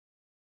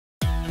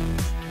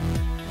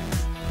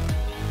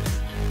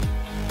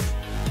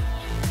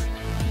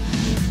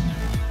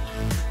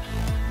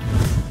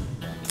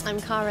I'm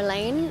Cara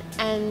Lane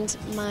and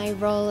my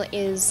role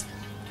is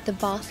the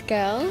bath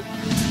girl.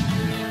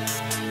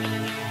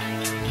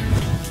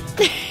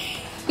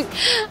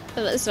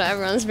 That's what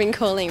everyone's been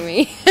calling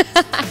me. I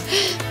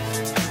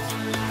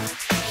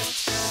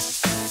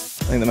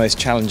think the most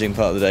challenging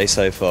part of the day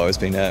so far has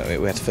been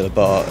we had to fill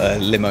a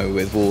limo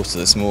with water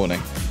this morning,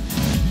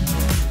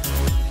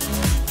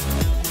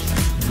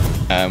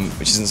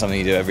 which isn't something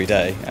you do every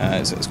day.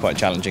 It's quite a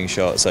challenging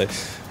shot, so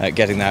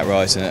getting that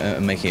right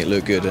and making it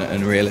look good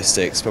and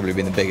realistic has probably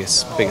been the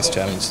biggest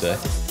challenge today.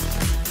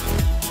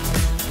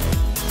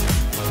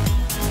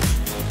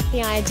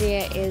 The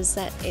idea is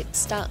that it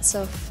starts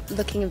off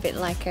looking a bit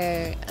like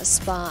a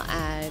spa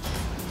ad.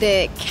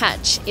 The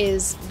catch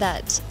is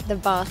that the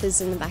bath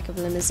is in the back of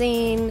a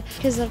limousine,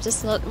 because I've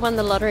just won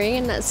the lottery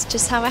and that's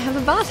just how I have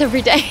a bath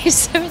every day,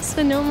 so it's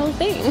the normal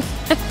thing.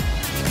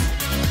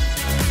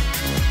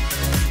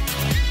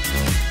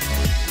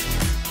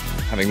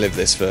 Having lived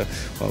this for,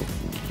 well,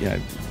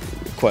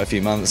 quite a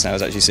few months now, I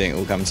was actually seeing it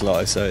all come to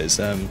life, so it's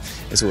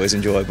always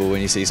enjoyable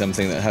when you see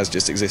something that has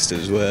just existed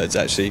as words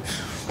actually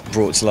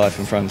brought to life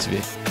in front of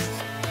you.